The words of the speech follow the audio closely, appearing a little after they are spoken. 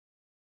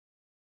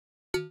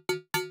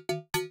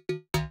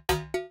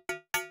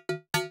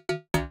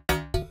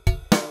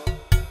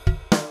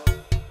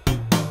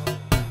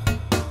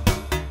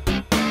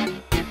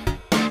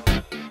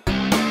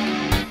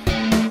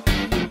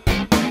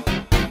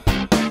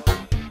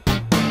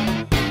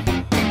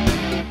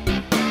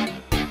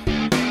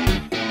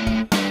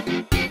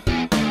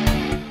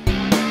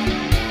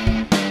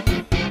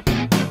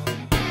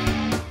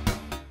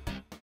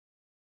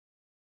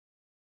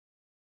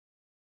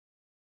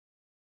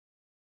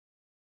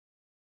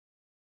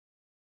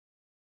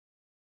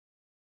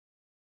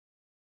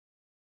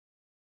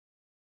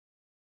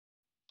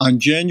On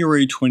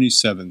January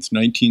 27,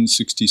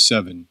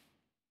 1967,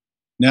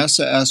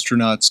 NASA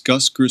astronauts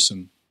Gus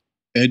Grissom,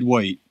 Ed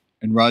White,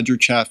 and Roger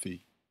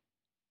Chaffee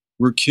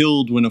were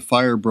killed when a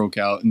fire broke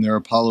out in their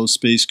Apollo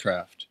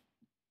spacecraft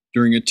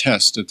during a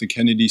test at the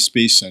Kennedy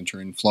Space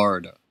Center in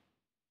Florida.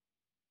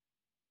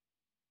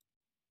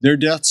 Their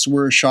deaths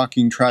were a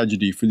shocking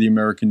tragedy for the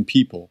American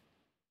people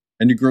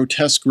and a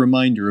grotesque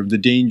reminder of the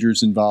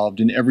dangers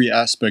involved in every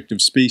aspect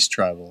of space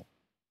travel,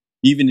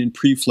 even in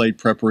pre-flight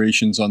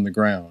preparations on the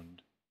ground.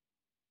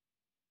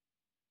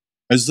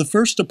 As the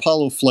first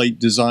Apollo flight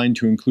designed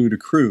to include a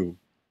crew,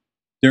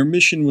 their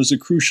mission was a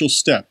crucial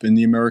step in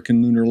the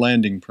American lunar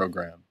landing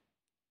program.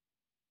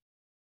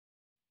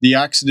 The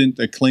accident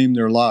that claimed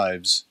their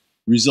lives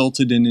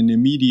resulted in an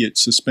immediate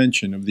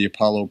suspension of the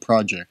Apollo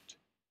project,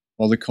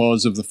 while the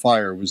cause of the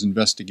fire was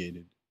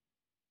investigated.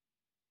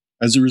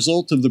 As a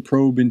result of the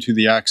probe into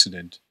the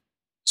accident,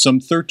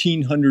 some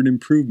 1,300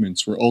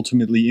 improvements were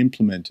ultimately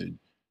implemented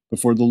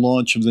before the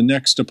launch of the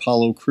next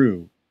Apollo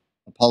crew,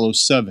 Apollo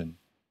 7,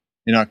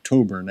 in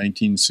October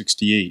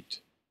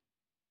 1968.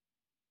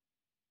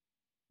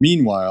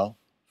 Meanwhile,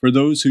 for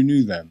those who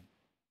knew them,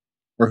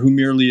 or who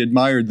merely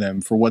admired them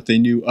for what they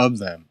knew of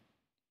them,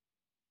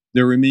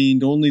 there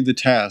remained only the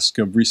task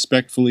of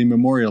respectfully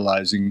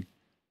memorializing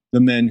the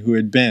men who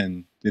had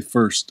been the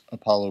first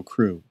Apollo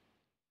crew.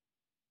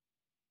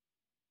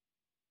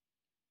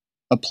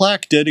 A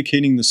plaque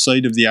dedicating the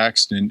site of the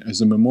accident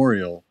as a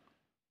memorial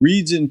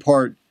reads in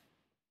part,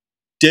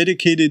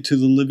 "Dedicated to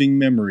the living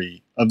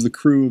memory of the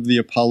crew of the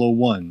Apollo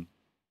 1,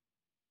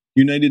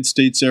 United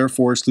States Air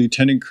Force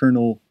Lieutenant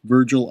Colonel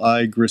Virgil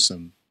I.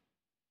 Grissom,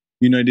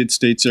 United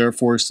States Air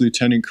Force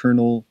Lieutenant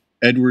Colonel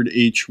Edward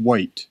H.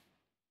 White,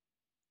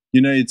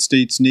 United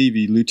States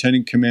Navy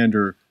Lieutenant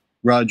Commander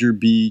Roger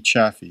B.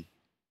 Chaffee.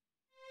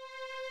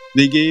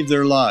 They gave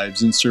their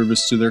lives in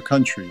service to their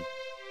country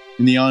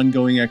in the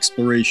ongoing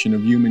exploration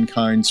of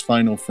humankind's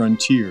final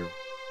frontier.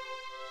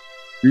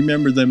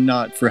 Remember them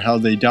not for how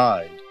they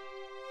died,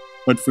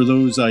 but for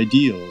those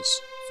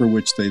ideals for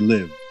which they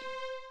lived."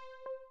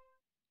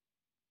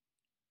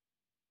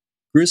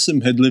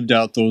 Grissom had lived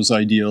out those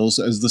ideals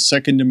as the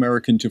second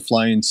American to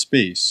fly in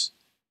space,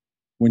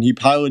 when he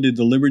piloted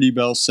the Liberty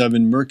Bell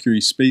 7 Mercury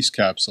space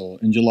capsule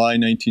in July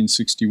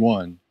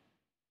 1961,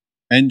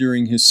 and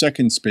during his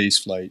second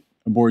spaceflight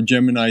aboard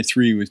Gemini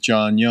 3 with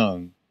John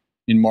Young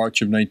in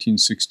March of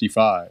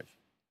 1965.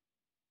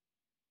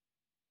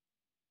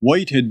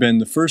 White had been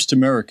the first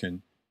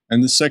American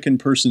and the second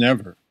person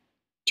ever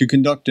to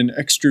conduct an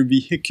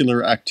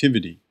extravehicular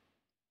activity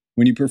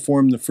when he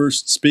performed the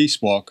first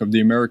spacewalk of the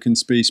American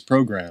space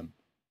program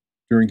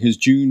during his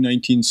June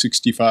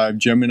 1965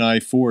 Gemini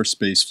 4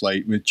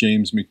 spaceflight with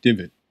James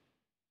McDivitt.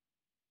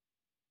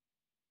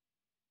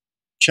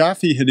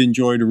 Chaffee had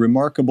enjoyed a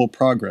remarkable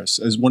progress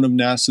as one of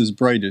NASA's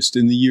brightest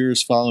in the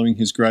years following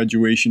his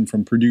graduation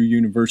from Purdue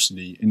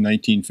University in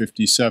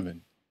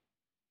 1957.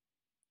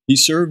 He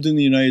served in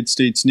the United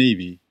States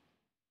Navy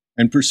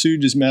and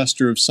pursued his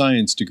Master of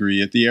Science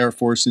degree at the Air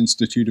Force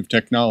Institute of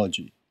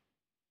Technology,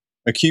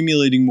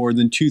 accumulating more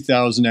than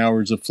 2,000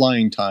 hours of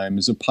flying time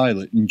as a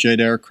pilot in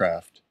jet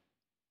aircraft,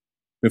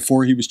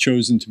 before he was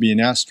chosen to be an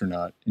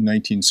astronaut in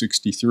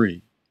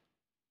 1963.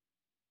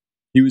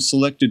 He was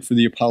selected for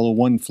the Apollo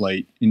 1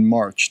 flight in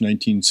March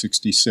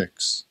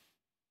 1966.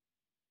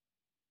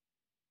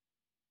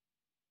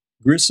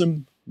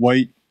 Grissom,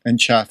 White, and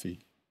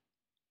Chaffee,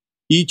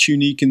 each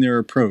unique in their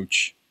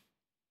approach,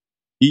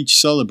 each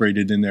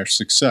celebrated in their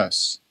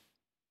success,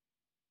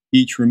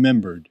 each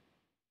remembered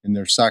in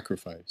their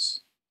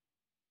sacrifice.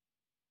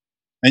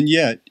 And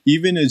yet,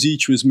 even as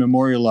each was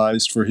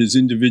memorialized for his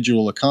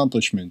individual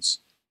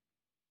accomplishments,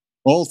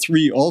 all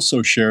three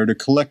also shared a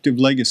collective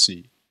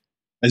legacy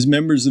as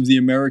members of the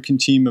American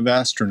team of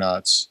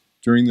astronauts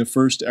during the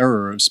first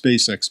era of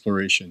space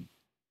exploration,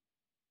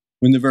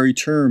 when the very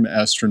term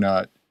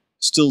astronaut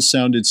still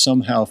sounded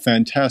somehow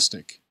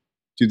fantastic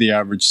to the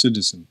average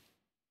citizen.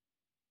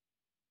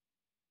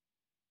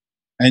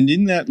 And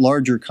in that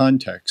larger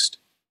context,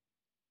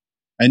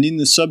 and in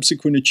the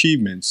subsequent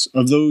achievements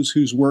of those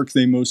whose work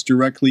they most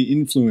directly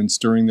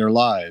influenced during their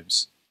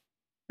lives,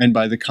 and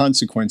by the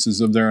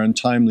consequences of their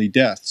untimely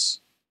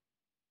deaths,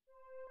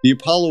 the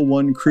Apollo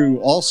 1 crew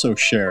also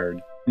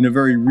shared, in a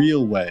very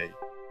real way,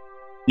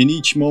 in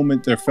each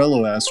moment their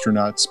fellow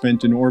astronauts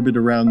spent in orbit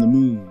around the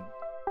moon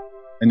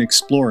and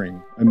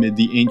exploring amid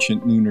the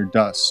ancient lunar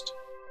dust.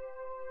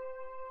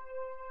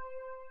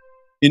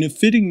 In a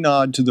fitting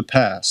nod to the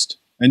past,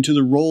 and to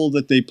the role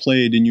that they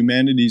played in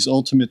humanity's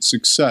ultimate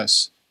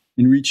success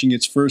in reaching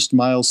its first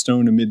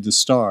milestone amid the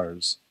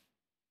stars,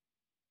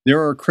 there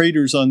are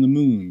craters on the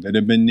moon that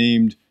have been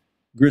named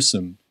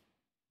Grissom,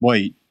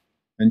 White,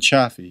 and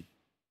Chaffee.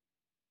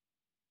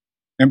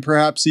 And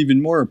perhaps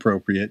even more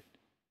appropriate,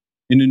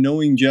 in a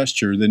knowing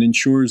gesture that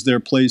ensures their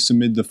place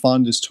amid the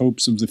fondest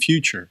hopes of the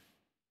future,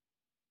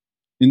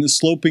 in the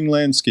sloping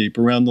landscape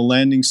around the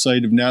landing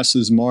site of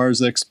NASA's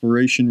Mars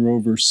exploration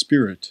rover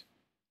Spirit,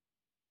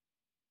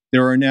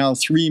 there are now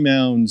 3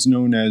 mounds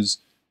known as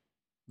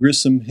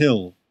Grissom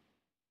Hill,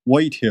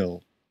 White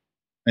Hill,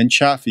 and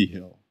Chaffee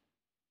Hill,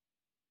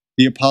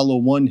 the Apollo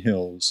 1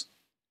 hills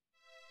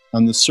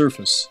on the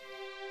surface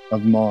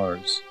of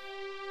Mars.